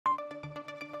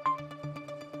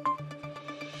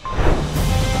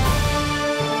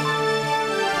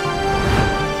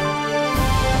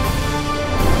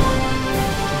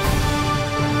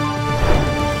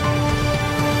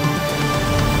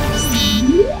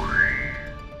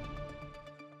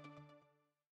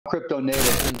crypto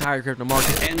native, entire crypto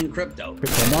market, and crypto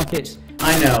market.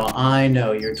 I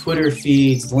know. Your Twitter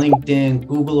feeds, LinkedIn,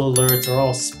 Google alerts are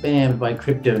all spammed by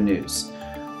crypto news.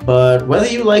 But whether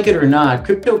you like it or not,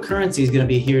 cryptocurrency is going to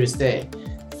be here to stay,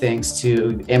 thanks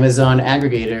to Amazon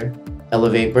aggregator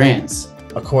Elevate Brands.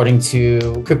 According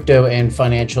to crypto and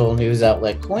financial news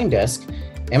outlet CoinDesk,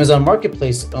 Amazon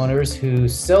Marketplace owners who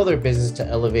sell their business to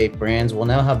Elevate Brands will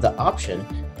now have the option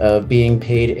of being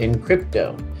paid in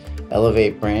crypto.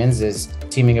 Elevate Brands is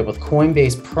teaming up with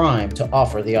Coinbase Prime to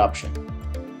offer the option.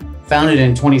 Founded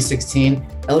in 2016,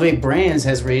 Elevate Brands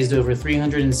has raised over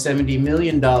 $370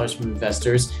 million from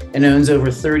investors and owns over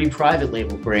 30 private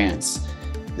label brands.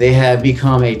 They have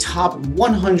become a top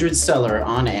 100 seller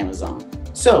on Amazon.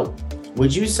 So,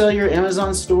 would you sell your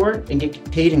Amazon store and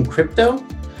get paid in crypto?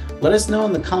 Let us know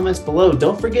in the comments below.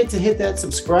 Don't forget to hit that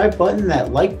subscribe button,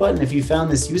 that like button if you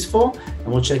found this useful, and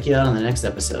we'll check you out on the next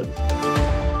episode.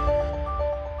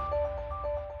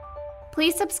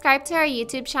 Please subscribe to our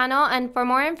YouTube channel, and for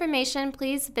more information,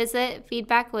 please visit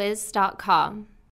FeedbackWhiz.com.